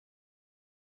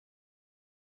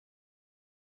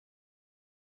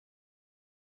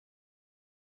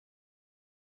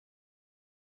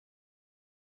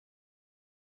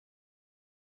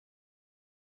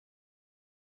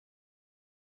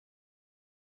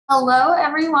Hello,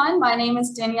 everyone. My name is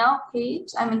Danielle Page.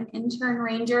 I'm an intern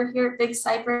ranger here at Big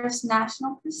Cypress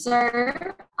National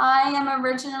Preserve. I am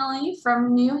originally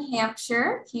from New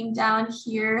Hampshire, came down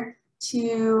here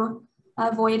to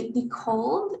avoid the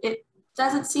cold. It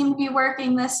doesn't seem to be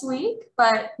working this week,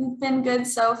 but we've been good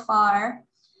so far.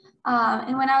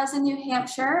 And when I was in New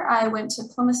Hampshire, I went to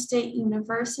Plymouth State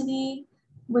University,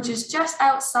 which is just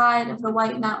outside of the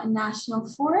White Mountain National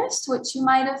Forest, which you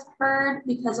might have heard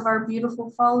because of our beautiful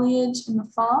foliage in the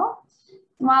fall.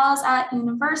 And while I was at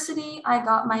university, I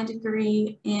got my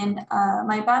degree in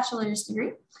my bachelor's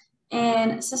degree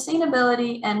in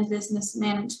sustainability and business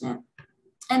management.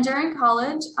 And during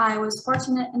college, I was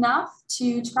fortunate enough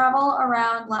to travel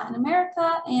around Latin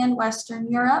America and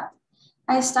Western Europe.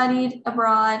 I studied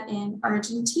abroad in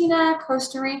Argentina,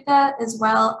 Costa Rica, as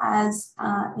well as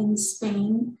in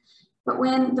Spain. But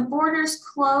when the borders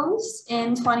closed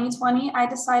in 2020, I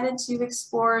decided to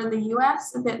explore the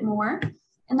US a bit more.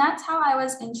 And that's how I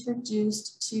was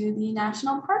introduced to the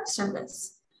National Park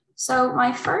Service. So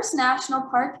my first national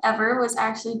park ever was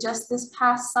actually just this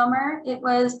past summer. It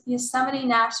was Yosemite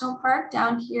National Park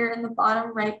down here in the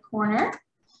bottom right corner.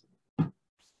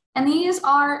 And these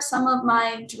are some of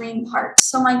my dream parks.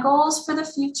 So my goals for the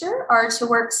future are to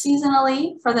work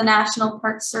seasonally for the National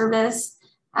Park Service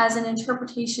as an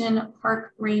interpretation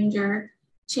park ranger,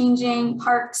 changing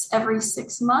parks every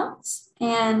 6 months.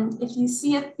 And if you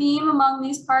see a theme among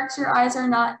these parks, your eyes are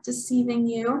not deceiving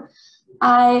you.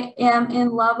 I am in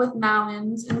love with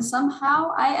mountains, and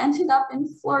somehow I ended up in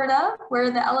Florida,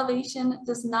 where the elevation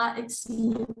does not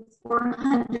exceed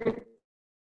 400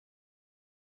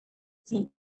 feet.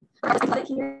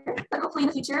 Here, but hopefully in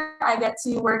the future I get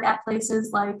to work at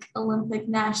places like Olympic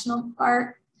National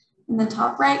Park in the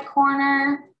top right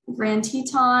corner, Grand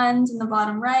Tetons in the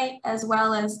bottom right, as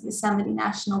well as Yosemite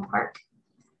National Park.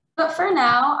 But for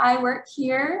now, I work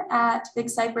here at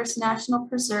Big Cypress National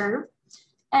Preserve,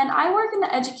 and I work in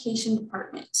the education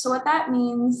department. So what that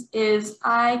means is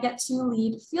I get to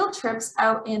lead field trips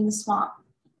out in the swamp.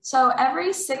 So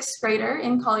every sixth grader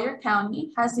in Collier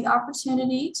County has the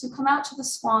opportunity to come out to the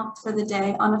swamp for the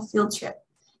day on a field trip.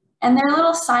 And they're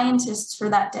little scientists for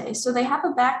that day. So they have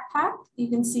a backpack, you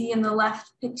can see in the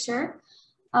left picture,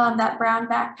 that brown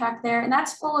backpack there, and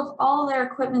that's full of all their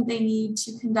equipment they need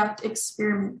to conduct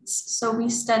experiments. So we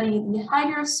study the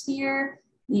hydrosphere,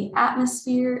 the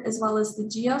atmosphere, as well as the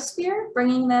geosphere,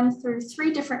 bringing them through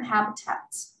 3 different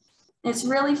habitats. It's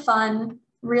really fun.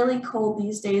 Really cold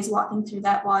these days walking through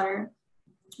that water,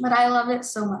 but I love it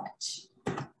so much.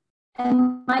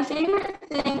 And my favorite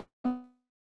thing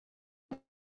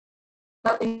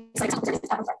about Big Cypress is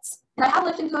epiphytes. And I have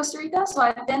lived in Costa Rica, so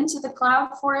I've been to the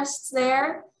cloud forests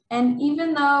there. And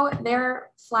even though their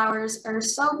flowers are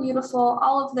so beautiful,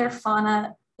 all of their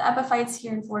fauna, the epiphytes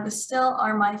here in Florida still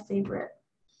are my favorite.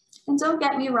 And don't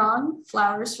get me wrong,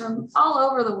 flowers from all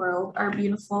over the world are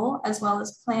beautiful, as well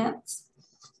as plants.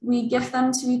 We gift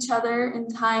them to each other in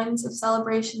times of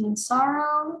celebration and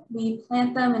sorrow. We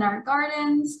plant them in our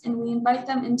gardens and we invite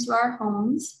them into our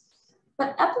homes.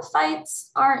 But epiphytes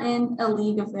are in a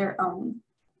league of their own.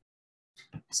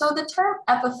 So the term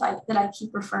epiphyte that I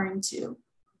keep referring to,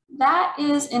 that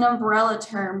is an umbrella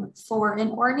term for an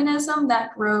organism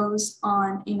that grows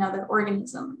on another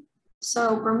organism.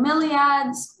 So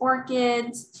bromeliads,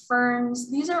 orchids, ferns,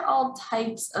 these are all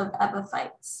types of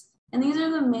epiphytes. And these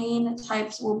are the main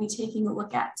types we'll be taking a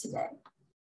look at today.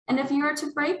 And if you were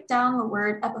to break down the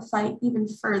word epiphyte even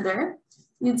further,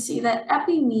 you'd see that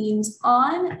epi means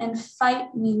on and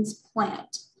phyte means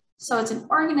plant. So it's an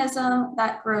organism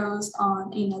that grows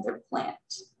on another plant.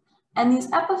 And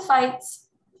these epiphytes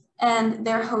and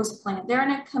their host plant, they're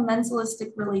in a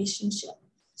commensalistic relationship.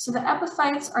 So the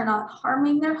epiphytes are not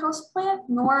harming their host plant,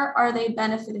 nor are they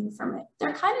benefiting from it.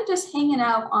 They're kind of just hanging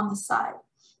out on the side.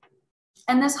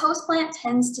 And this host plant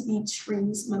tends to be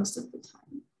trees most of the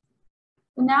time.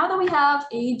 But now that we have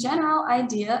a general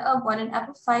idea of what an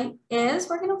epiphyte is,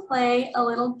 we're going to play a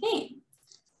little game.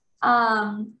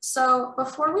 So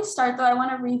before we start, though, I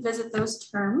want to revisit those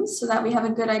terms so that we have a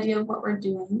good idea of what we're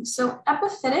doing. So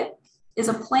epiphytic is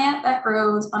a plant that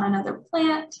grows on another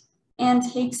plant and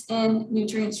takes in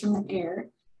nutrients from the air.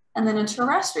 And then a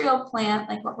terrestrial plant,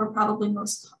 like what we're probably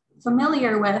most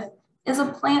familiar with, is a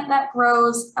plant that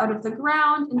grows out of the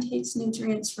ground and takes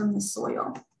nutrients from the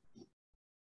soil.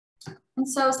 And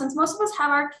so since most of us have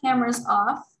our cameras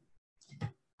off,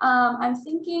 I'm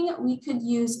thinking we could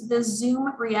use the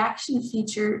zoom reaction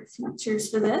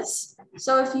features for this.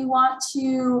 So if you want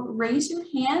to raise your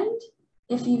hand,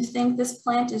 if you think this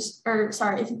plant is,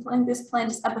 if you think this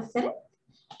plant is epiphytic,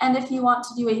 and if you want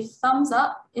to do a thumbs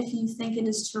up, if you think it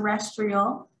is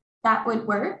terrestrial, that would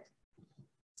work.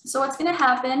 So what's going to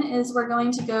happen is we're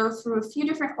going to go through a few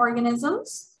different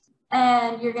organisms,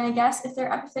 and you're going to guess if they're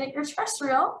epiphytic or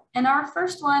terrestrial. And our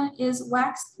first one is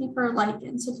wax paper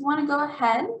lichen. So if you want to go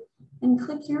ahead and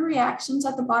click your reactions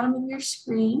at the bottom of your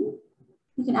screen,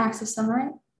 you can access them,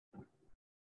 right?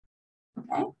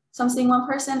 Okay, so I'm seeing one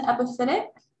person, epiphytic.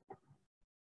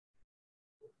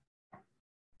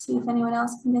 See if anyone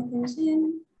else can get theirs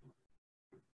in.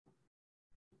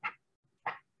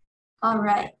 All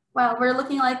right. Well, we're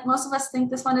looking like most of us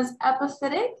think this one is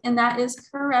epiphytic, and that is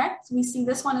correct. We see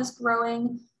this one is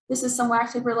growing. This is some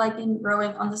wax paper lichen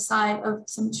growing on the side of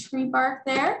some tree bark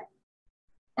there.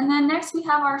 And then next we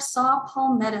have our saw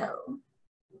palmetto.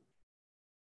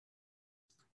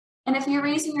 And if you're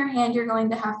raising your hand, you're going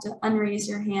to have to unraise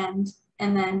your hand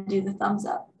and then do the thumbs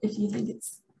up if you think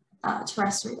it's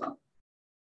terrestrial.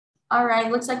 All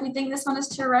right, looks like we think this one is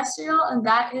terrestrial, and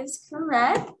that is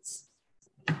correct.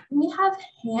 We have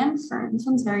hand fern. This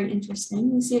one's very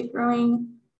interesting. We see it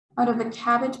growing out of a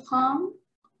cabbage palm.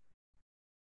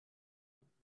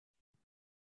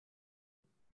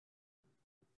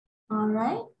 All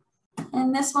right,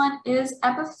 and this one is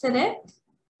epiphytic.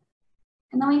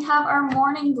 And then we have our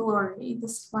morning glory,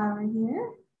 this flower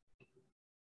here.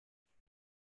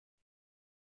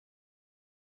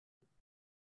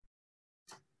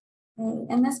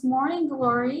 Okay, and this morning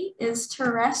glory is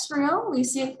terrestrial. We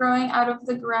see it growing out of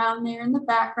the ground there in the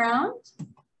background. And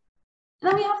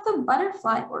then we have the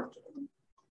butterfly orchid.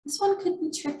 This one could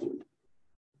be tricky.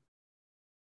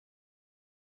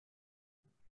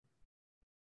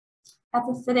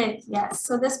 Epiphytic, yes.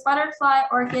 So this butterfly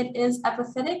orchid is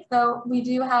epiphytic, though we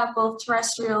do have both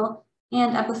terrestrial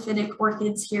and epiphytic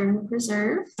orchids here in the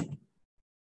preserve.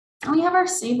 And we have our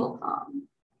sable palm.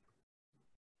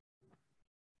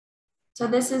 So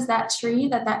this is that tree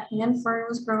that hand fern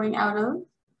was growing out of.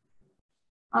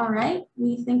 All right,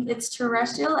 we think it's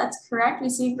terrestrial, that's correct. We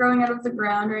see it growing out of the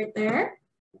ground right there.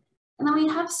 And then we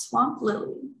have swamp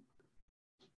lily.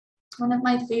 One of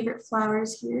my favorite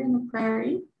flowers here in the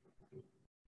prairie.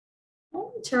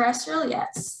 Terrestrial,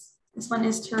 yes. This one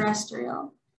is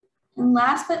terrestrial. And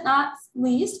last but not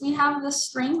least, we have the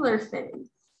strangler fig.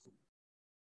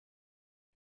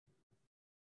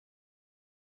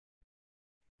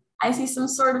 I see some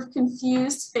sort of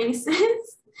confused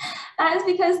faces. That is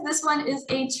because this one is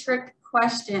a trick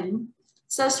question.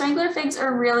 So strangler figs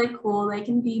are really cool. They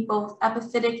can be both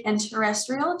epiphytic and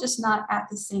terrestrial, just not at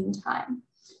the same time.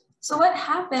 So what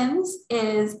happens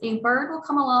is a bird will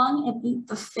come along and eat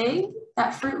the fig,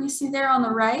 that fruit we see there on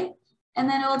the right, and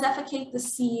then it will defecate the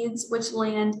seeds which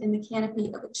land in the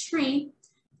canopy of a tree.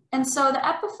 And so the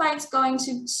epiphyte's going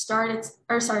to start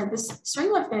this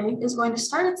strangler fig is going to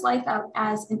start its life out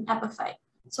as an epiphyte.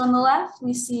 So on the left,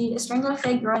 we see a strangler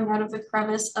fig growing out of the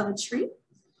crevice of a tree.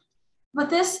 But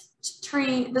this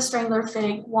tree, the strangler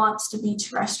fig, wants to be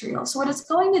terrestrial. So what it's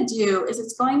going to do is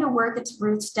it's going to work its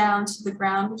roots down to the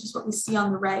ground, which is what we see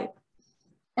on the right.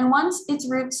 And once its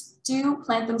roots do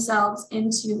plant themselves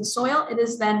into the soil, it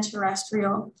is then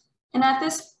terrestrial. And at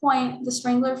this point, the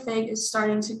strangler fig is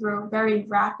starting to grow very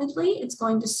rapidly. It's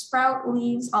going to sprout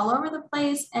leaves all over the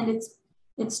place, and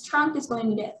its trunk is going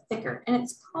to get thicker. And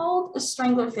it's called a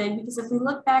strangler fig because if we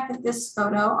look back at this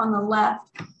photo on the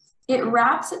left, it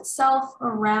wraps itself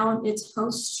around its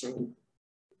host tree,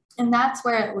 and that's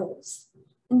where it lives.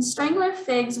 And strangler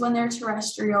figs, when they're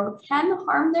terrestrial, can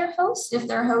harm their host if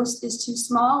their host is too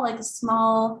small, like a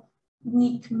small,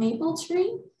 weak maple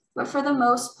tree. But for the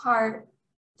most part,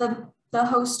 the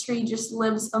host tree just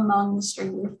lives among the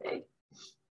strangler fig.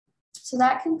 So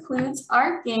that concludes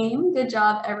our game. Good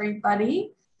job,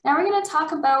 everybody. Now we're going to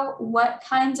talk about what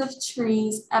kinds of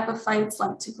trees epiphytes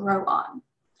like to grow on.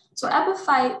 So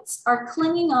epiphytes are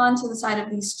clinging on to the side of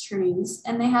these trees,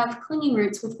 and they have clinging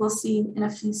roots, which we'll see in a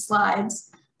few slides.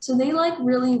 So they like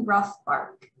really rough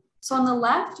bark. So on the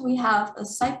left, we have a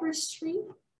cypress tree.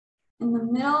 In the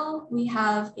middle, we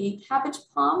have a cabbage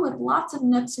palm with lots of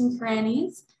nooks and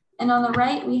crannies. And on the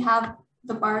right, we have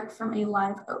the bark from a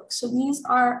live oak. So these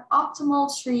are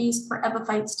optimal trees for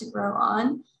epiphytes to grow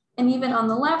on. And even on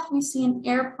the left, we see an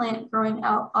air plant growing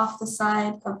out off the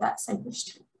side of that cypress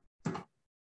tree.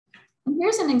 And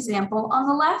here's an example. On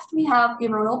the left, we have a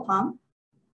royal palm,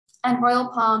 and royal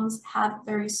palms have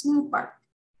very smooth bark.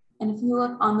 And if you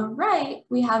look on the right,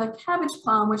 we have a cabbage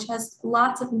palm, which has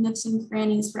lots of nooks and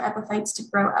crannies for epiphytes to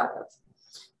grow out of.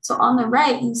 So on the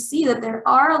right, you see that there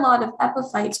are a lot of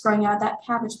epiphytes growing out of that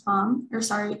cabbage palm, or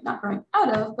sorry, not growing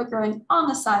out of, but growing on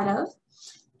the side of.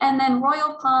 And then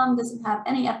royal palm doesn't have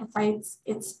any epiphytes.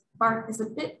 Its bark is a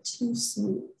bit too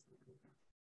smooth.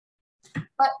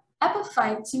 But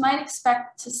Epiphytes, you might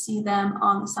expect to see them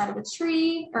on the side of a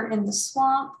tree or in the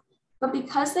swamp, but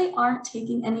because they aren't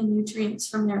taking any nutrients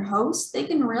from their host, they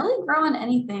can really grow on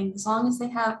anything as long as they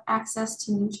have access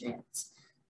to nutrients.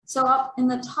 So up in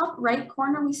the top right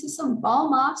corner, we see some ball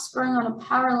moss growing on a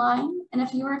power line. And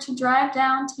if you were to drive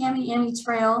down Tamiami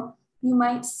Trail, you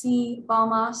might see ball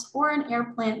moss or an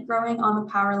air plant growing on the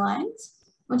power lines,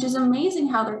 which is amazing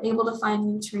how they're able to find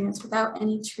nutrients without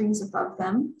any trees above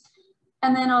them.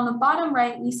 And then on the bottom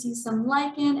right, we see some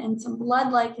lichen and some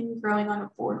blood lichen growing on a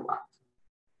boardwalk.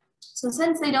 So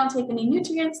since they don't take any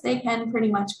nutrients, they can pretty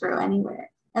much grow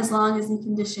anywhere as long as the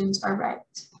conditions are right.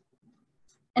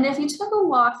 And if you took a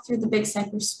walk through the Big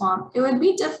Cypress Swamp, it would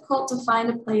be difficult to find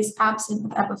a place absent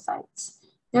of epiphytes.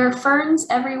 There are ferns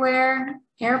everywhere,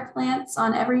 air plants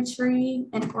on every tree,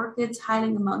 and orchids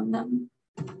hiding among them.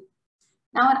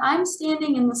 Now, when I'm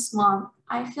standing in the swamp,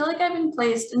 I feel like I've been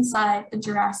placed inside a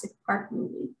Jurassic Park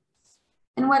movie.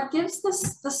 And what gives the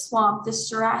swamp this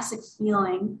Jurassic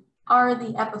feeling are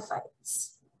the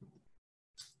epiphytes.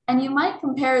 And you might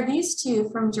compare these two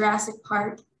from Jurassic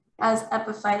Park as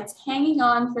epiphytes hanging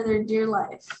on for their dear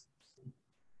life.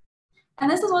 And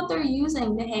this is what they're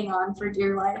using to hang on for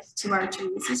dear life to our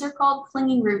trees. These are called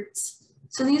clinging roots.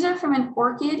 So these are from an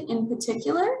orchid in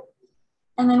particular.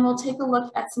 And then we'll take a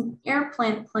look at some air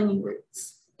plant clinging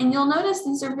roots. And you'll notice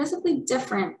these are visibly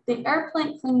different. The air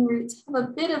plant clinging roots have a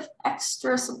bit of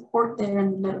extra support there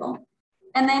in the middle.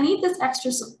 And they need this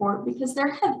extra support because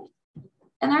they're heavy.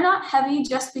 And they're not heavy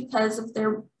just because of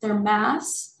their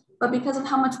mass, but because of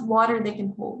how much water they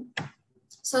can hold.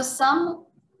 So some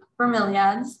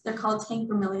bromeliads, they're called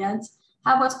tank bromeliads,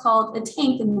 have what's called a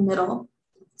tank in the middle.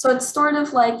 So it's sort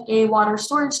of like a water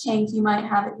storage tank you might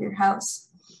have at your house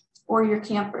or your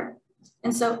camper.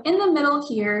 And so in the middle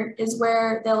here is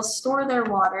where they'll store their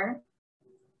water,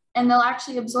 and they'll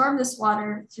actually absorb this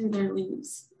water through their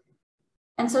leaves.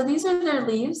 And so these are their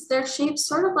leaves. They're shaped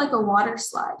sort of like a water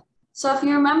slide. So if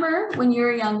you remember when you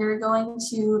were younger going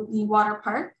to the water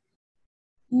park,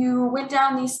 you went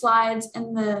down these slides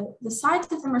and the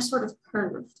sides of them are sort of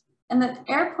curved. And the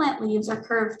air plant leaves are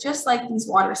curved just like these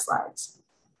water slides.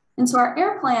 And so our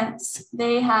air plants,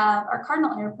 they have, our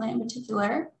cardinal air plant in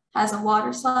particular, has a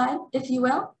water slide, if you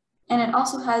will, and it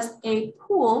also has a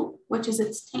pool, which is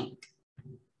its tank.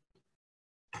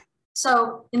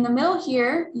 So in the middle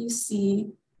here, you see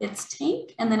its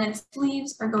tank, and then its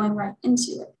leaves are going right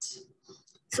into it.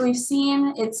 So we've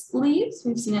seen its leaves,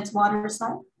 we've seen its water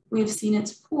slide, we've seen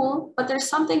its pool, but there's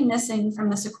something missing from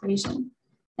this equation,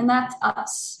 and that's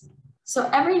us. So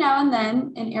every now and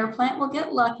then, an air plant will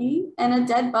get lucky and a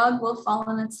dead bug will fall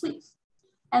on its leaf.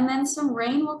 And then some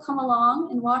rain will come along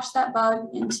and wash that bug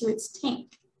into its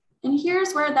tank. And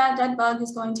here's where that dead bug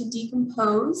is going to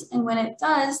decompose. And when it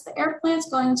does, the air plant's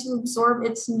going to absorb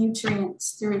its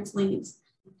nutrients through its leaves.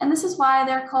 And this is why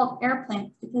they're called air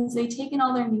plants, because they take in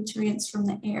all their nutrients from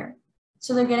the air.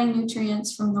 So they're getting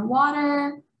nutrients from the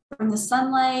water, from the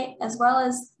sunlight, as well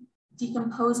as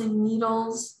decomposing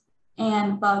needles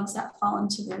and bugs that fall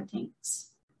into their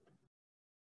tanks.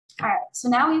 All right, so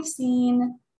now we've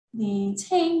seen the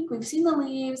tank, we've seen the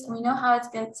leaves, and we know how it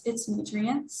gets its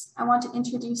nutrients. I want to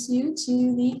introduce you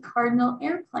to the cardinal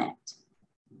air plant.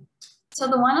 So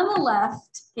the one on the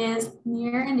left is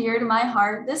near and dear to my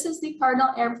heart. This is the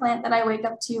cardinal air plant that I wake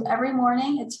up to every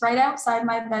morning. It's right outside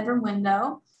my bedroom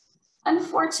window.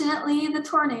 Unfortunately, the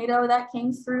tornado that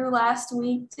came through last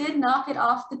week did knock it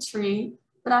off the tree,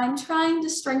 but I'm trying to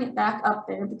string it back up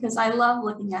there because I love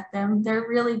looking at them. They're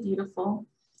really beautiful.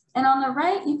 And on the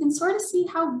right, you can sort of see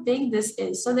how big this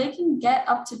is. So they can get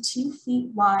up to 2 feet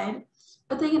wide,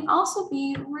 but they can also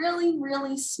be really,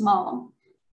 really small.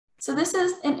 So this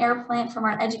is an air plant from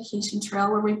our education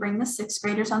trail where we bring the 6th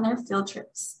graders on their field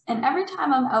trips. And every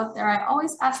time I'm out there, I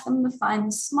always ask them to find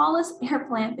the smallest air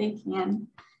plant they can.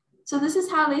 So this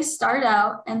is how they start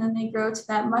out, and then they grow to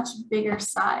that much bigger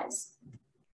size.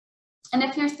 And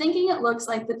if you're thinking it looks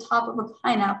like the top of a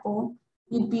pineapple,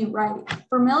 you'd be right.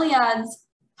 Bromeliads,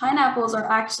 pineapples are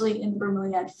actually in the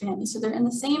bromeliad family. So they're in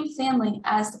the same family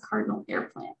as the cardinal air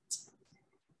plant.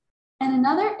 And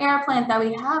another air plant that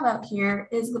we have out here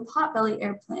is the potbelly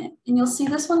air plant. And you'll see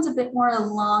this one's a bit more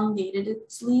elongated.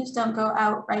 Its leaves don't go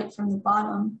out right from the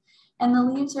bottom. And the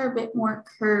leaves are a bit more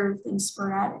curved and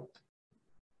sporadic.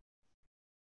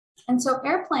 And so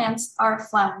air plants are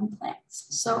flowering plants.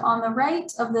 So on the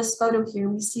right of this photo here,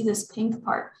 we see this pink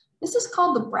part. This is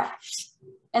called the bract.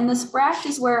 And this bract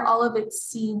is where all of its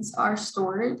seeds are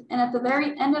stored. And at the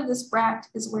very end of this bract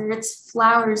is where its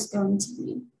flower is going to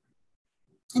be.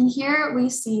 And here we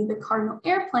see the cardinal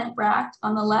air plant bract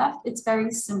on the left. It's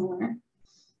very similar.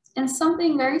 And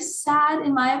something very sad,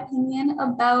 in my opinion,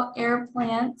 about air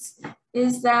plants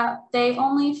is that they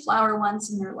only flower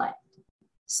once in their life.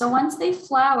 So once they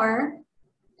flower,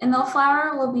 and the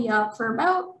flower will be up for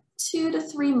about 2 to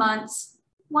 3 months.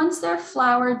 Once their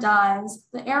flower dies,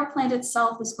 the air plant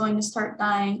itself is going to start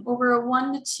dying over a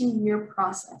 1 to 2 year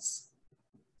process.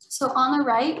 So on the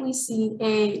right, we see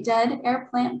a dead air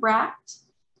plant bract.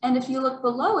 And if you look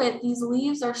below it, these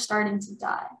leaves are starting to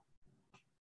die.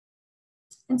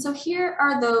 And so here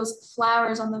are those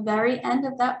flowers on the very end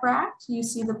of that bract. You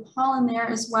see the pollen there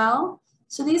as well.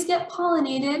 So these get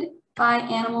pollinated by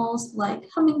animals like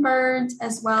hummingbirds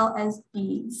as well as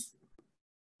bees.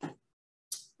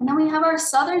 And then we have our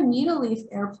southern needleleaf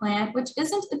air plant, which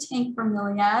isn't a tank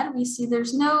bromeliad. We see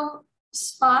there's no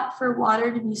spot for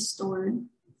water to be stored.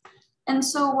 And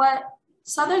so what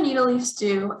southern needleleaves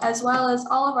do, as well as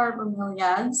all of our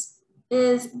bromeliads,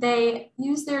 is they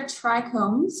use their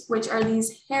trichomes, which are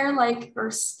these hair-like or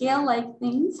scale-like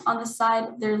things on the side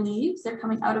of their leaves. They're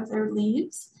coming out of their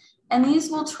leaves, and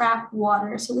these will trap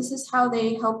water. So this is how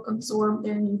they help absorb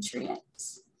their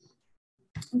nutrients.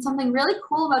 And something really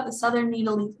cool about the southern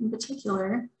needleleaf in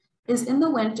particular is in the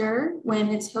winter, when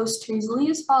its host tree's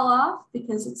leaves fall off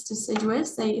because it's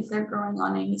deciduous, say if they're growing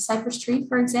on a cypress tree,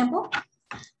 for example,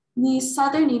 the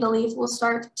southern needleleaf will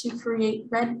start to create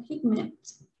red pigment.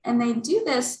 And they do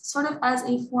this sort of as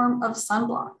a form of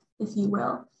sunblock, if you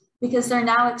will, because they're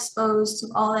now exposed to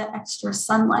all that extra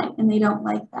sunlight and they don't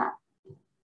like that.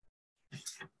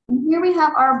 And here we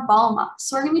have our ball moss.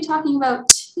 So we're going to be talking about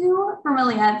 2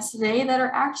 bromeliads today that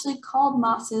are actually called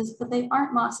mosses, but they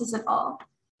aren't mosses at all.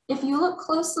 If you look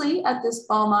closely at this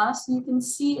ball moss, you can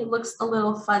see it looks a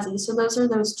little fuzzy. So those are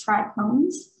those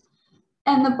trichomes.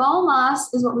 And the ball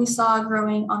moss is what we saw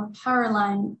growing on the power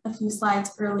line a few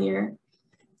slides earlier.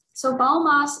 So ball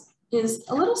moss is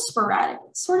a little sporadic.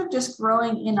 It's sort of just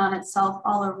growing in on itself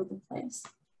all over the place.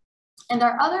 And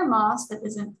our other moss that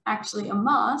isn't actually a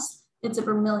moss, it's a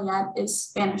bromeliad, is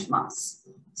Spanish moss.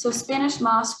 So Spanish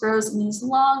moss grows in these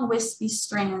long wispy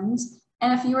strands.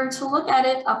 And if you were to look at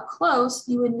it up close,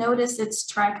 you would notice its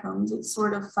trichomes. It's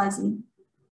sort of fuzzy.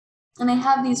 And they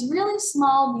have these really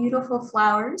small, beautiful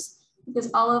flowers because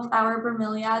all of our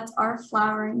bromeliads are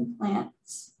flowering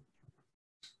plants.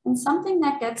 And something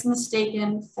that gets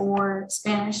mistaken for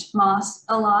Spanish moss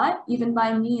a lot, even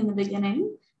by me in the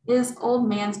beginning, is old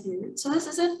man's beard. So this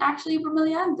isn't actually a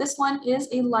bromeliad. This one is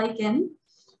a lichen.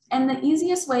 And the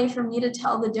easiest way for me to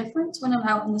tell the difference when I'm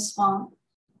out in the swamp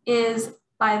is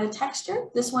by the texture.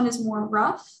 This one is more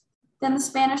rough than the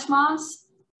Spanish moss,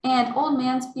 and old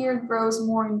man's beard grows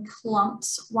more in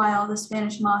clumps, while the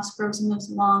Spanish moss grows in those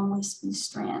long, wispy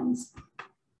strands.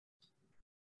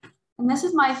 And this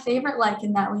is my favorite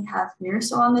lichen that we have here.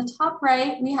 So on the top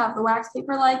right, we have the wax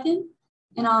paper lichen,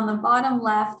 and on the bottom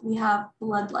left, we have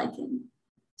blood lichen.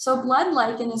 So blood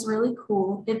lichen is really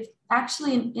cool. It's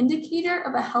actually an indicator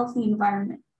of a healthy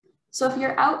environment. So if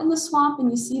you're out in the swamp and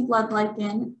you see blood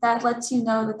lichen, that lets you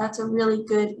know that that's a really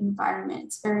good environment.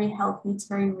 It's very healthy, it's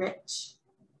very rich.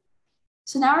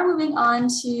 So now we're moving on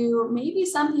to maybe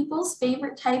some people's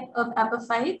favorite type of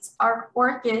epiphytes, are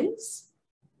orchids.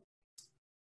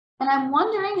 And I'm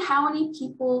wondering how many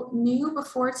people knew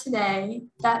before today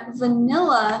that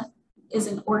vanilla is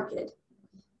an orchid.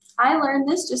 I learned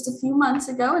this just a few months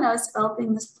ago when I was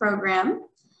developing this program.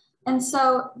 And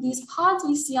so these pods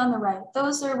we see on the right,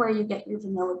 those are where you get your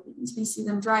vanilla beans. We see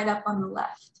them dried up on the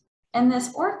left. And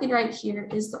this orchid right here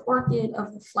is the orchid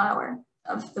of the flower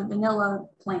of the vanilla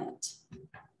plant.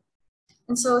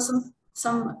 And so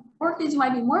some orchids you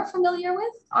might be more familiar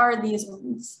with are these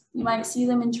ones. You might see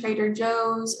them in Trader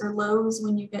Joe's or Lowe's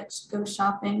when you go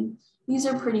shopping. These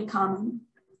are pretty common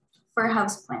for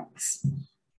houseplants.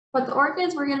 But the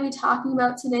orchids we're going to be talking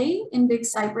about today in Big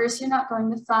Cypress, you're not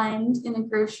going to find in a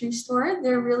grocery store.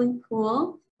 They're really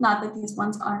cool. Not that these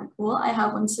ones aren't cool. I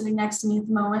have one sitting next to me at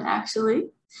the moment, actually.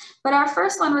 But our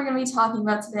first one we're going to be talking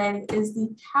about today is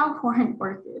the cowhorn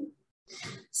orchid.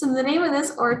 So the name of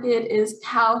this orchid is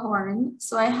cowhorn.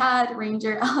 So I had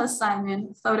Ranger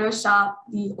Simon Photoshop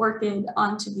the orchid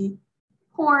onto the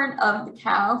horn of the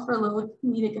cow for a little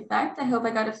comedic effect. I hope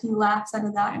I got a few laughs out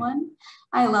of that one.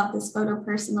 I love this photo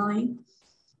personally.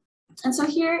 And so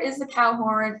here is the cow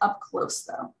horn up close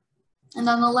though. And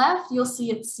on the left, you'll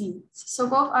see its seeds. So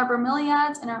both our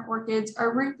bromeliads and our orchids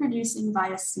are reproducing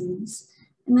via seeds.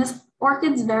 And this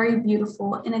orchid's very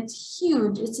beautiful and it's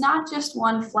huge. It's not just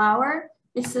one flower,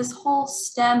 it's this whole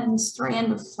stem and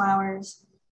strand of flowers.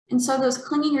 And so those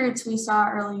clinging roots we saw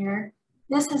earlier,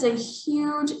 this has a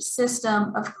huge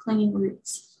system of clinging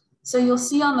roots. So you'll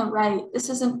see on the right, this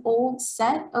is an old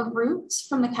set of roots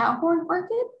from the cowhorn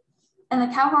orchid. And the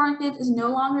cow orchid is no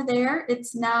longer there.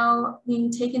 It's now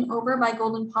being taken over by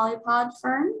golden polypod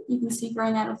fern. You can see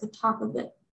growing out of the top of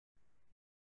it.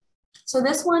 So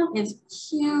this one is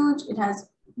huge. It has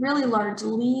really large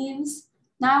leaves.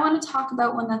 Now I want to talk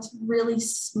about one that's really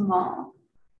small.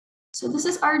 So this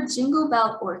is our jingle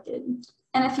bell orchid.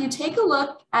 And if you take a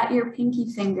look at your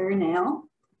pinky fingernail,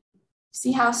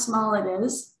 see how small it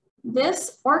is?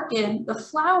 This orchid, the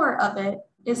flower of it,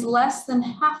 is less than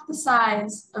half the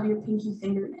size of your pinky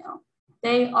fingernail.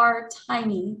 They are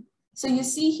tiny. So you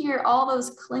see here all those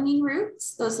clinging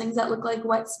roots, those things that look like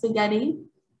wet spaghetti,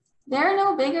 they're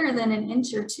no bigger than an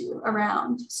inch or two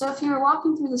around. So if you were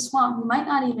walking through the swamp, you might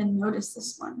not even notice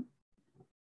this one.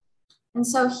 And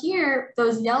so here,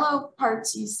 those yellow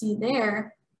parts you see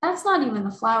there, that's not even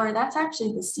the flower, that's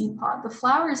actually the seed pod. The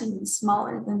flower is even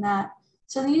smaller than that.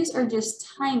 So these are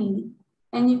just tiny.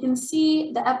 And you can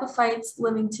see the epiphytes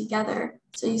living together.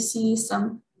 So you see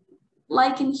some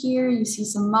lichen here, you see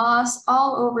some moss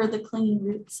all over the clinging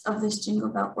roots of this jingle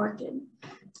bell orchid.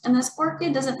 And this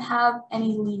orchid doesn't have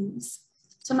any leaves.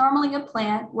 So normally a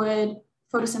plant would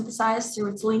photosynthesize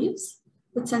through its leaves,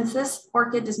 but since this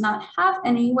orchid does not have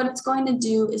any, what it's going to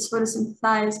do is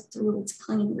photosynthesize through its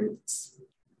clinging roots.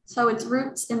 So its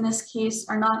roots in this case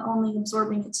are not only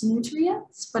absorbing its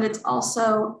nutrients, but it's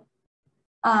also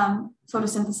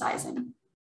photosynthesizing.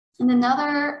 And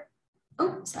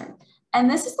and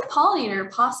this is the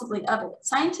pollinator possibly of it.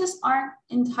 Scientists aren't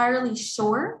entirely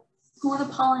sure who the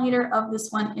pollinator of this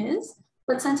one is,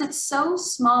 but since it's so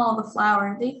small, the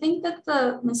flower, they think that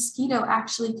the mosquito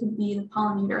actually could be the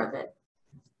pollinator of it.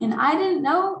 And I didn't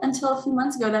know until a few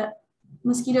months ago that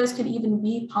mosquitoes could even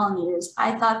be pollinators.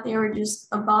 I thought they were just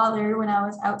a bother when I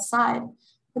was outside,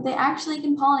 but they actually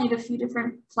can pollinate a few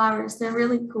different flowers. They're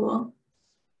really cool.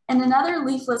 And another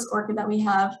leafless orchid that we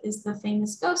have is the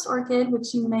famous ghost orchid,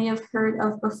 which you may have heard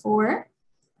of before.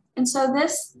 And so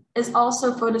this is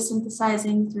also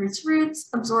photosynthesizing through its roots,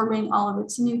 absorbing all of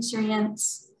its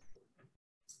nutrients.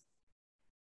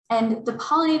 And the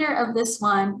pollinator of this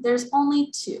one, there's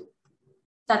only two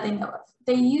that they know of.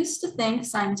 They used to think,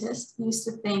 scientists used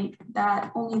to think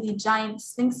that only the giant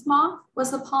sphinx moth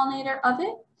was the pollinator of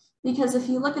it, because if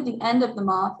you look at the end of the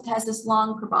moth, it has this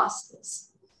long proboscis.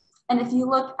 And if you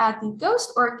look at the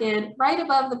ghost orchid, right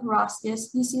above the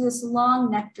proboscis, you see this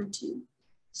long nectar tube.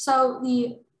 So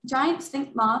the giant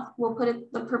sphinx moth will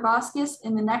put the proboscis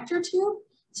in the nectar tube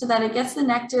so that it gets the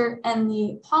nectar and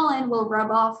the pollen will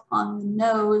rub off on the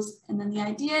nose. And then the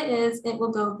idea is it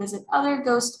will go visit other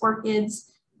ghost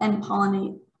orchids and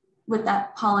pollinate with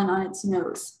that pollen on its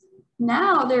nose.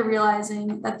 Now they're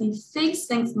realizing that the fig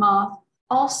sphinx moth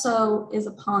also is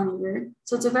a pollinator.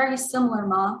 So it's a very similar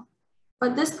moth.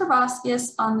 But this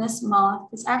proboscis on this moth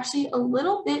is actually a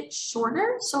little bit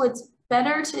shorter, so it's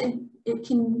better to get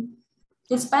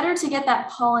that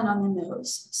pollen on the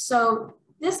nose. So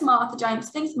this moth, the giant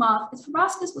sphinx moth, its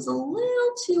proboscis was a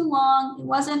little too long. It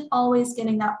wasn't always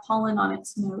getting that pollen on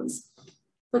its nose.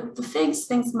 But the fig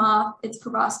sphinx moth, its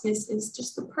proboscis is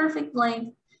just the perfect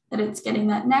length that it's getting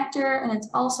that nectar, and it's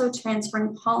also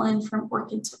transferring pollen from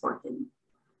orchid to orchid.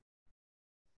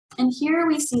 And here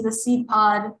we see the seed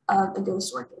pod of the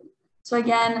ghost orchid. So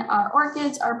again, our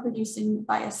orchids are producing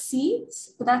via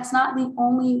seeds, but that's not the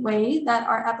only way that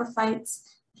our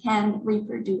epiphytes can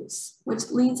reproduce,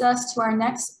 which leads us to our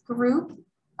next group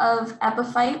of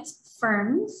epiphytes,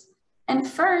 ferns. And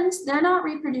ferns, they're not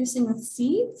reproducing with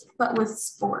seeds, but with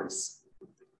spores.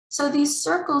 So these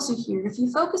circles are here. If you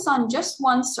focus on just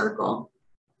one circle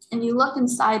and you look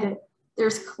inside it,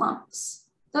 there's clumps.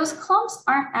 Those clumps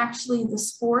aren't actually the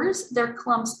spores, they're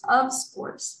clumps of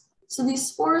spores. So these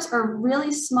spores are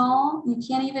really small. You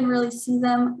can't even really see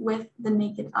them with the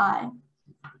naked eye.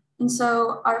 And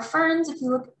so our ferns, if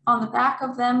you look on the back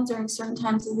of them during certain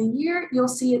times of the year, you'll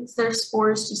see it's their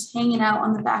spores just hanging out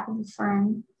on the back of the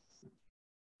fern.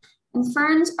 And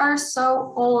ferns are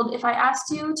so old. If I asked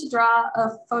you to draw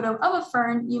a photo of a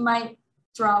fern, you might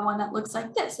draw one that looks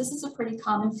like this. This is a pretty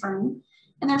common fern.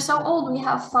 And they're so old, we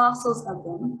have fossils of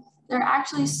them. They're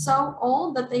actually so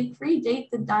old that they predate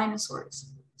the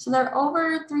dinosaurs. So they're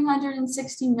over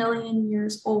 360 million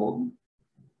years old.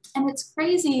 And it's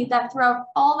crazy that throughout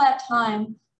all that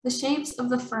time, the shapes of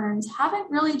the ferns haven't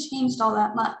really changed all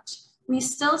that much. We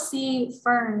still see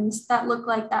ferns that look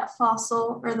like that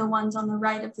fossil or the ones on the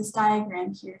right of this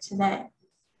diagram here today.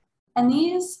 And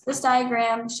this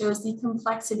diagram shows the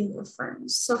complexity of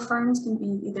ferns. So ferns can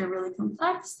be either really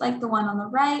complex, like the one on the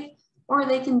right, or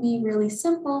they can be really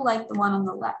simple, like the one on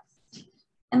the left.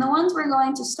 And the ones we're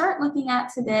going to start looking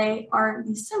at today are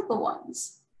the simple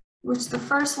ones, which the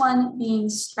first one being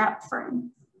strap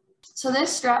fern. So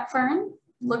this strap fern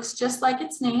looks just like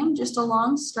its name, just a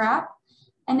long strap,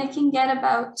 and it can get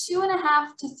about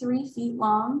 2.5 to 3 feet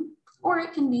long, or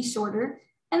it can be shorter.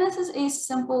 And this is a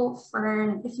simple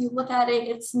fern. If you look at it,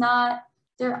 it's not,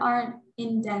 there aren't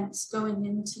indents going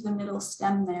into the middle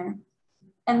stem there.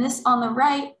 And this on the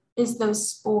right is those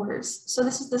spores. So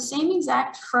this is the same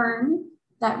exact fern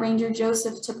that Ranger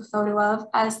Joseph took a photo of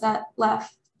as that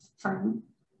left fern.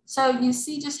 So you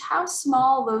see just how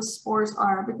small those spores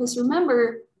are, because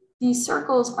remember, these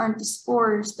circles aren't the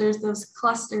spores, there's those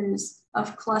clusters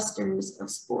of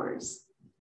spores.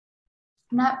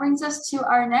 And that brings us to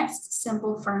our next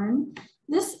simple fern.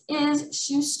 This is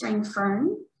shoestring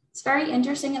fern. It's very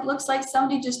interesting. It looks like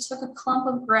somebody just took a clump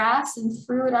of grass and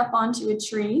threw it up onto a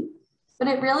tree, but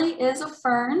it really is a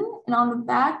fern. And on the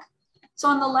back, so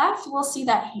on the left, we'll see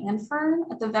that hand fern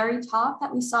at the very top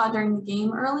that we saw during the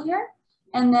game earlier.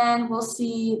 And then we'll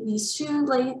see the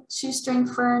shoestring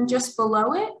fern just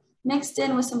below it, mixed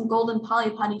in with some golden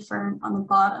polypody fern on the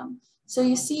bottom. So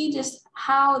you see just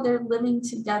how they're living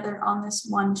together on this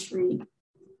one tree.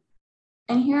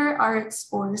 And here are its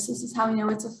spores. This is how we know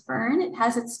it's a fern. It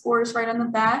has its spores right on the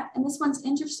back. And this one's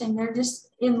interesting. They're just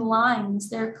in lines.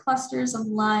 They're clusters of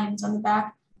lines on the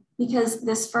back because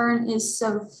this fern is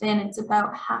so thin. It's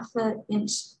about 1/2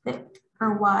 inch thick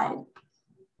or wide.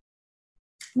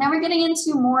 Now we're getting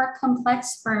into more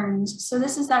complex ferns. So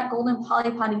this is that golden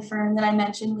polypody fern that I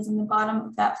mentioned was in the bottom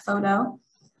of that photo.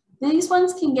 These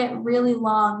ones can get really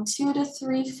long, 2 to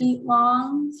 3 feet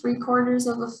long, 3/4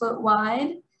 of a foot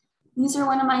wide. These are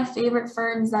one of my favorite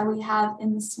ferns that we have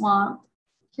in the swamp.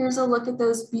 Here's a look at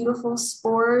those beautiful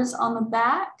spores on the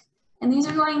back. And these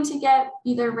are going to get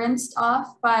either rinsed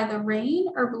off by the rain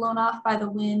or blown off by the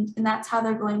wind, and that's how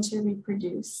they're going to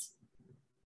reproduce.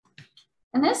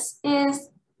 And this is,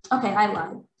 okay, I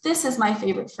lied. This is my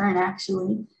favorite fern,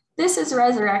 actually. This is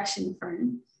resurrection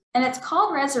fern. And it's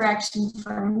called resurrection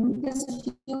fern because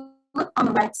if you look on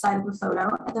the right side of the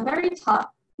photo, at the very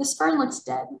top, this fern looks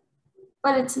dead.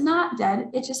 But it's not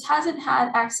dead, it just hasn't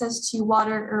had access to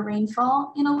water or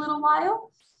rainfall in a little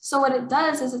while. So what it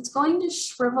does is it's going to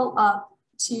shrivel up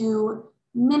to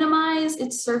minimize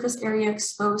its surface area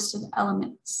exposed to the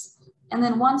elements. And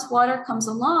then once water comes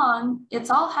along, it's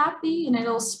all happy and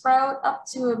it'll sprout up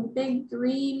to a big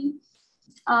green,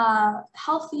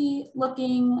 healthy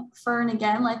looking fern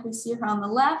again, like we see here on the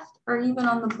left, or even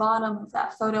on the bottom of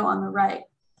that photo on the right.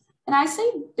 And I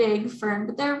say big fern,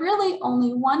 but they're really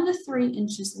only 1 to 3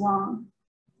 inches long.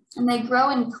 And they grow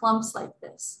in clumps like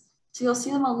this. So you'll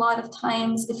see them a lot of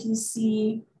times if you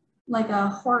see like a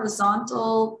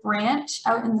horizontal branch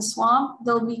out in the swamp,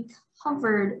 they'll be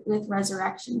covered with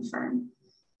resurrection fern.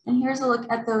 And here's a look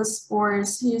at those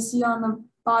spores. So you see on the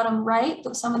bottom right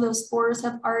that some of those spores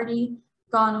have already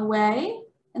gone away,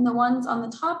 and the ones on the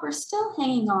top are still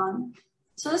hanging on.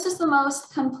 So this is the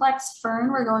most complex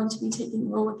fern we're going to be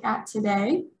taking a look at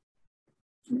today.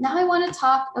 Now I want to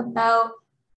talk about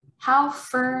how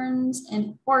ferns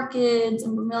and orchids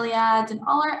and bromeliads and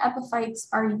all our epiphytes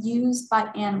are used by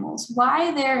animals,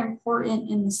 why they're important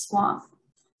in the swamp.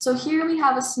 So here we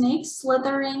have a snake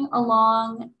slithering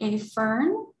along a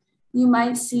fern. You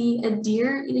might see a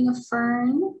deer eating a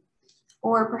fern,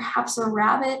 or perhaps a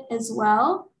rabbit as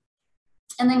well.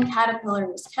 And then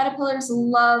caterpillars. Caterpillars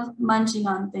love munching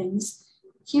on things.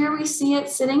 Here we see it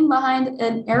sitting behind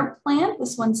an air plant.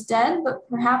 This one's dead, but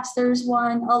perhaps there's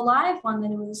one, a live one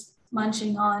that it was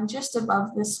munching on just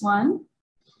above this one.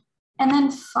 And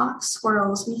then fox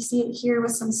squirrels. We see it here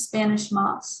with some Spanish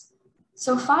moss.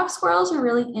 So fox squirrels are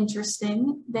really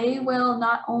interesting. They will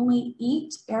not only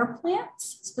eat air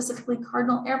plants, specifically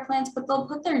cardinal air plants, but they'll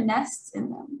put their nests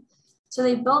in them. So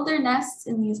they build their nests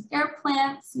in these air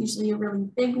plants, usually a really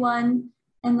big one,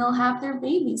 and they'll have their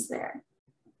babies there.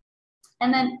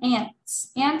 And then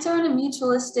ants. Ants are in a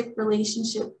mutualistic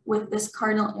relationship with this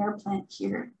cardinal air plant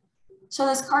here. So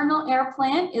this cardinal air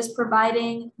plant is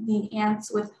providing the ants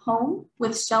with home,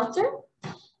 with shelter,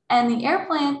 and the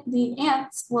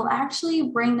ants will actually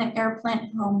bring the air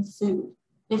plant home food,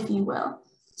 if you will.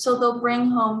 So they'll bring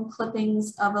home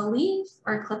clippings of a leaf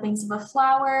or clippings of a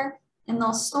flower, and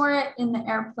they'll store it in the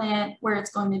air plant where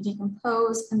it's going to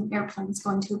decompose and the air plant is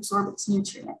going to absorb its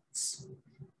nutrients.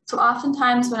 So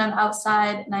oftentimes when I'm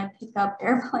outside and I pick up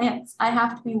air plants, I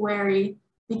have to be wary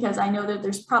because I know that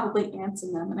there's probably ants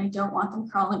in them and I don't want them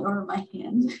crawling over my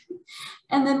hand.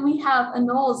 And then we have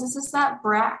anoles. This is that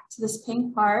bract, this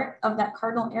pink part of that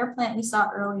cardinal air plant we saw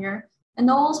earlier.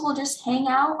 Anoles will just hang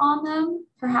out on them,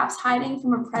 perhaps hiding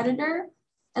from a predator,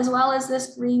 as well as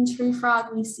this green tree frog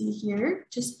we see here,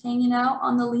 just hanging out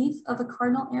on the leaf of a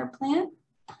cardinal air plant.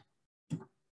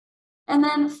 And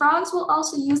then frogs will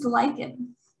also use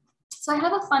lichen. So I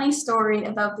have a funny story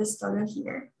about this photo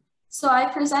here. So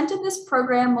I presented this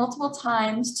program multiple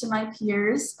times to my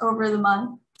peers over the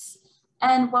months.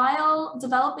 And while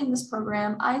developing this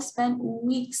program, I spent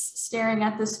weeks staring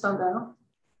at this photo.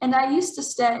 And I used to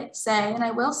say, and I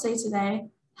will say today,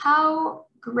 how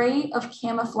great of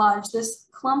camouflage this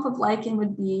clump of lichen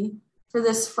would be for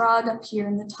this frog up here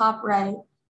in the top right.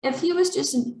 If he was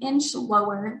just an inch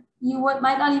lower, you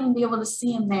might not even be able to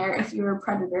see him there if you were a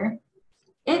predator.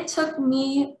 It took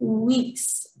me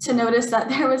weeks to notice that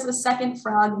there was a second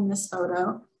frog in this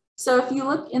photo. So if you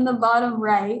look in the bottom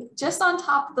right, just on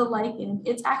top of the lichen,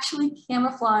 it's actually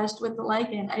camouflaged with the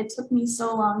lichen. It took me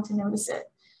so long to notice it.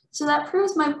 So that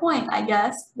proves my point, I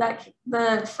guess, that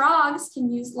the frogs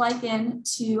can use lichen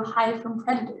to hide from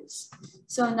predators.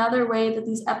 So another way that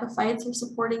these epiphytes are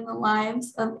supporting the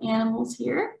lives of animals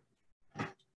here.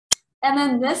 And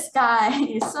then this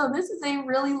guy, so this is a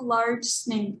really large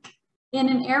snake in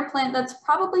an air plant that's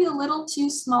probably a little too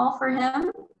small for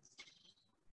him.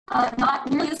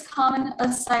 Not nearly as common a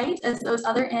sight as those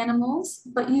other animals,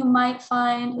 but you might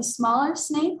find a smaller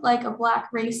snake like a black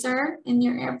racer in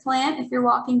your air plant if you're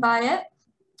walking by it.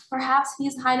 Perhaps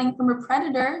he's hiding from a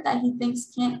predator that he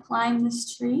thinks can't climb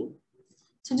this tree.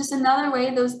 So just another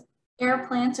way those air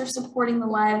plants are supporting the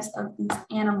lives of these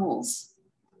animals.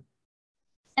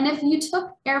 And if you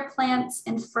took air plants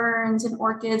and ferns and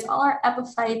orchids, all our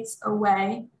epiphytes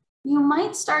away, you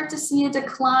might start to see a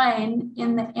decline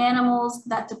in the animals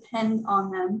that depend on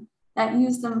them, that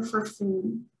use them for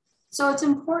food. So it's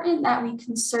important that we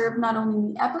conserve not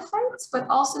only the epiphytes, but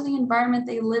also the environment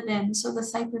they live in, so the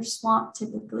cypress swamp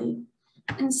typically.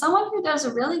 And someone who does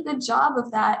a really good job of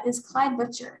that is Clyde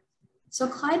Butcher. So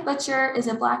Clyde Butcher is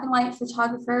a black and white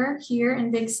photographer here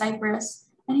in Big Cypress,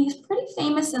 and he's pretty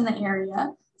famous in the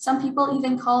area. Some people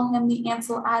even call him the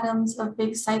Ansel Adams of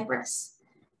Big Cypress.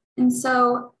 And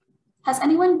so, has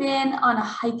anyone been on a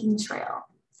hiking trail,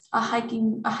 a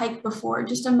hike before?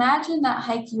 Just imagine that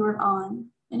hike you were on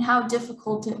and how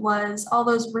difficult it was, all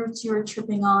those roots you were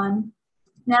tripping on.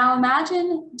 Now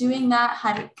imagine doing that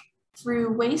hike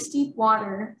through waist deep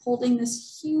water, holding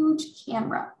this huge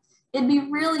camera. It'd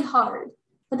be really hard,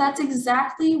 but that's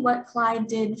exactly what Clyde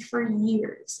did for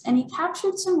years. And he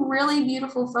captured some really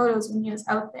beautiful photos when he was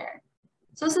out there.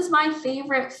 So this is my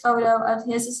favorite photo of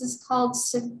his. This is called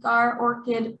Cigar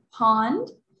Orchid Pond.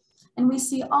 And we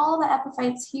see all the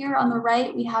epiphytes here on the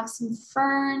right. We have some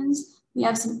ferns. We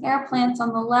have some air plants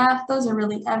on the left. Those are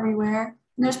really everywhere.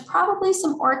 And there's probably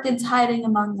some orchids hiding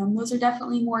among them. Those are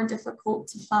definitely more difficult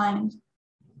to find.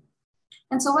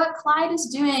 And so what Clyde is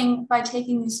doing by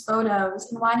taking these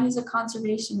photos and why he's a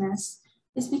conservationist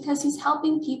is because he's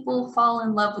helping people fall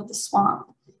in love with the swamp.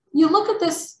 You look at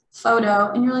this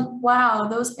photo and you're like, wow,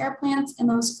 those air plants and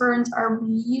those ferns are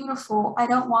beautiful. I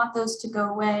don't want those to go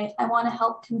away. I want to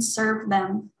help conserve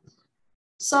them.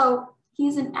 So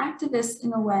he's an activist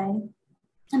in a way.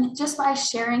 And just by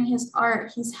sharing his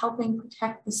art, he's helping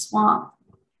protect the swamp.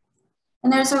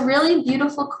 And there's a really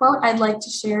beautiful quote I'd like to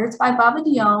share. It's by Baba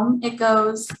Diome. It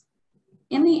goes,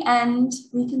 "In the end,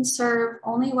 we can serve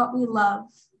only what we love.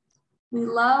 We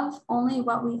love only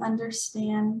what we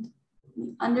understand.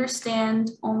 We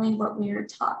understand only what we are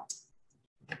taught."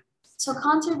 So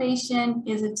conservation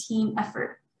is a team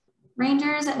effort.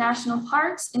 Rangers at national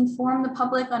parks inform the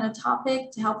public on a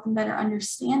topic to help them better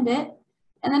understand it.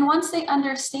 And then once they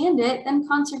understand it, then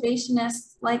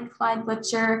conservationists like Clyde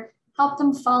Butcher help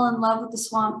them fall in love with the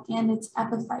swamp and its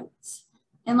epiphytes.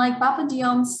 And like Baba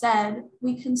Diome said,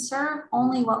 we conserve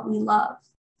only what we love.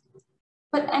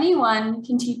 But anyone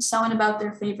can teach someone about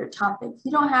their favorite topic.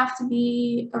 You don't have to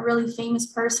be a really famous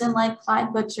person like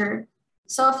Clyde Butcher.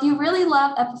 So if you really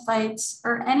love epiphytes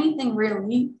or anything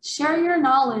really, share your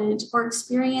knowledge or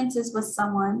experiences with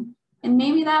someone. And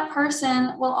maybe that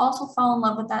person will also fall in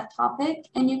love with that topic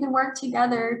and you can work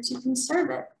together to conserve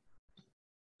it.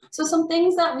 So some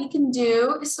things that we can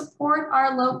do is support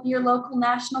your local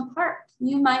national park.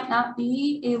 You might not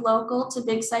be a local to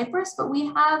Big Cypress, but we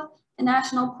have a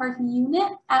national park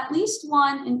unit, at least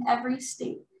one in every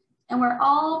state. And we're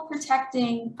all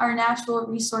protecting our natural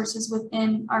resources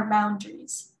within our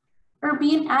boundaries. Or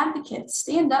be an advocate,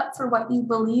 stand up for what you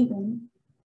believe in.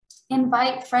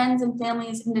 Invite friends and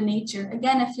families into nature.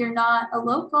 Again, if you're not a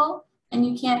local and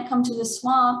you can't come to the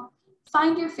swamp,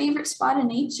 find your favorite spot in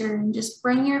nature and just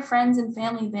bring your friends and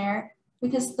family there,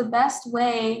 because the best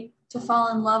way to fall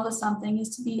in love with something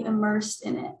is to be immersed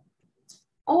in it.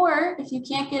 Or if you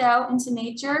can't get out into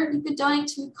nature, you could donate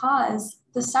to a cause.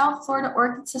 The South Florida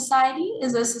Orchid Society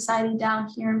is a society down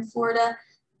here in Florida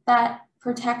that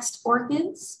protects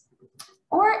orchids.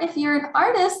 Or if you're an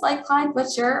artist like Clyde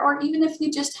Butcher, or even if you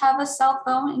just have a cell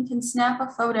phone and can snap a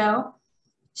photo,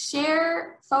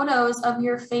 share photos of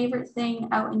your favorite thing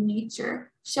out in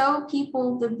nature. Show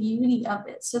people the beauty of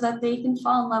it so that they can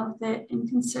fall in love with it and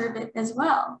conserve it as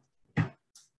well. And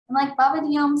like Baba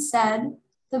Diom said,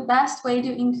 the best way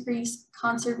to increase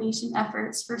conservation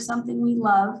efforts for something we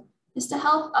love is to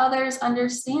help others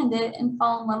understand it and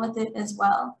fall in love with it as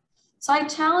well. So I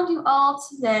challenge you all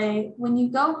today, when you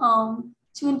go home,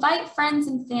 to invite friends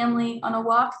and family on a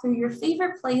walk through your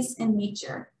favorite place in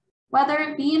nature, whether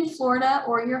it be in Florida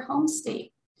or your home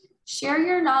state. Share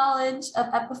your knowledge of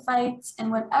epiphytes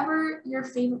and whatever your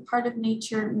favorite part of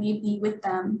nature may be with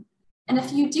them. And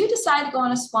if you do decide to go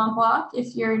on a swamp walk,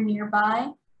 if you're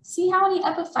nearby, see how many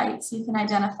epiphytes you can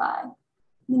identify.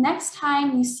 The next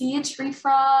time you see a tree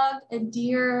frog, a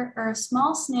deer, or a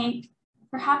small snake,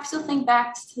 perhaps you'll think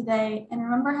back to today and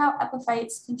remember how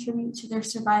epiphytes contribute to their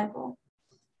survival.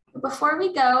 But before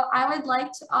we go, I would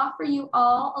like to offer you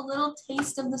all a little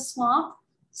taste of the swamp.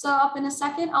 So up in a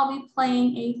second, I'll be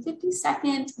playing a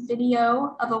 50-second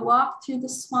video of a walk through the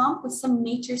swamp with some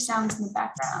nature sounds in the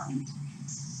background.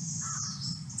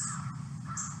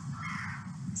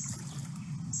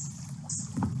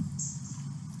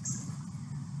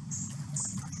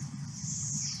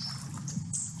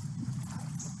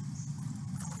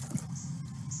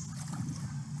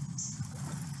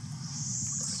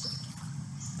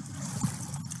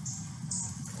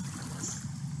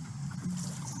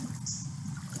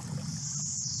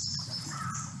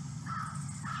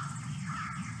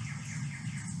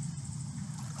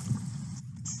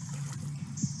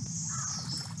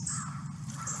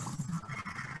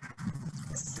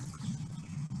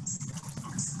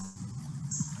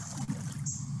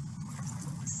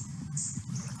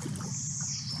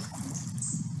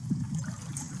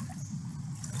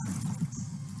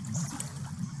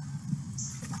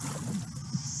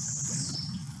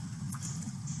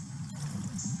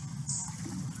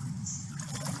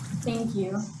 Thank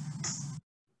you.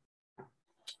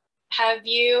 Have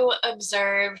you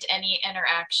observed any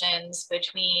interactions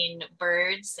between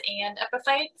birds and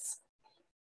epiphytes?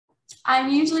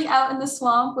 I'm usually out in the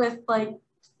swamp with like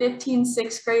 15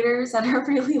 sixth graders that are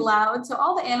really loud, so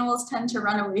all the animals tend to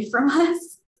run away from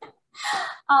us.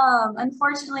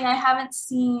 Unfortunately, I haven't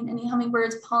seen any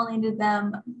hummingbirds pollinated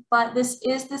them, but this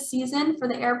is the season for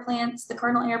the air plants, the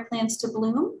cardinal air plants, to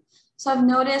bloom. So I've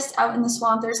noticed out in the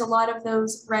swamp, there's a lot of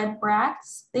those red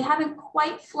bracts. They haven't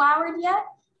quite flowered yet,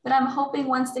 but I'm hoping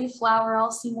once they flower, I'll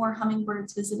see more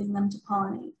hummingbirds visiting them to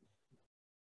pollinate.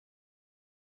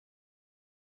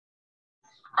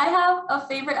 I have a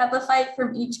favorite epiphyte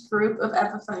from each group of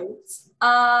epiphytes.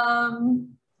 Honestly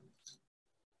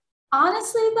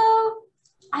though,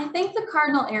 I think the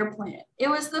cardinal air plant. It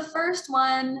was the first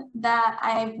one that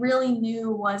I really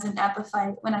knew was an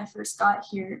epiphyte when I first got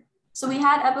here. So we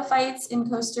had epiphytes in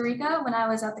Costa Rica when I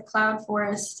was at the cloud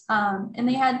forest, and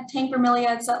they had tank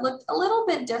bromeliads that looked a little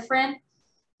bit different,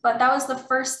 but that was the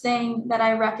first thing that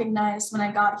I recognized when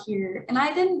I got here. And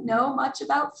I didn't know much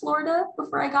about Florida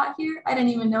before I got here. I didn't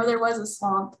even know there was a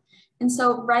swamp. And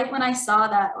so right when I saw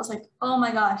that, I was like, oh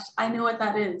my gosh, I know what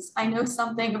that is. I know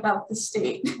something about the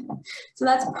state. So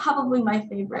that's probably my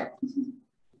favorite.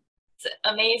 It's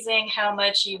amazing how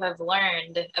much you have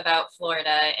learned about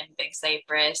Florida and Big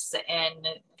Cypress in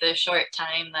the short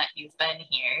time that you've been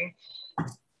here.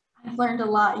 I've learned a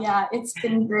lot, yeah, it's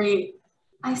been great.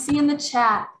 I see in the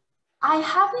chat, I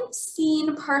haven't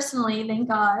seen personally, thank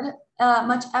God,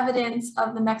 much evidence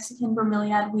of the Mexican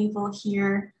bromeliad weevil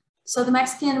here. So the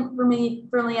Mexican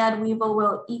bromeliad weevil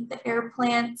will eat the air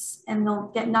plants and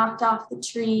they'll get knocked off the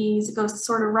trees. It goes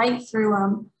sort of right through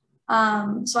them.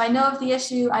 So I know of the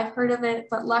issue, I've heard of it,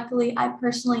 but luckily I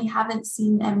personally haven't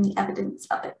seen any evidence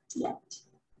of it yet.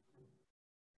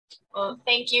 Well,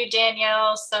 thank you,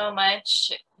 Danielle, so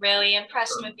much. Really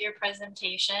impressed with your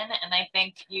presentation, and I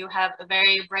think you have a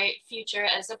very bright future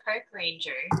as a park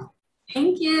ranger.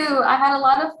 Thank you. I had a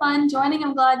lot of fun joining.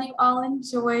 I'm glad you all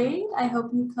enjoyed. I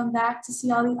hope you come back to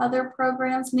see all the other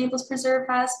programs Naples Preserve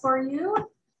has for you.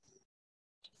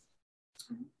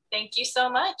 Thank you so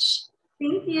much.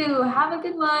 Thank you. Have a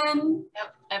good one.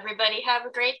 Yep. Everybody have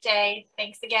a great day.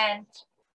 Thanks again.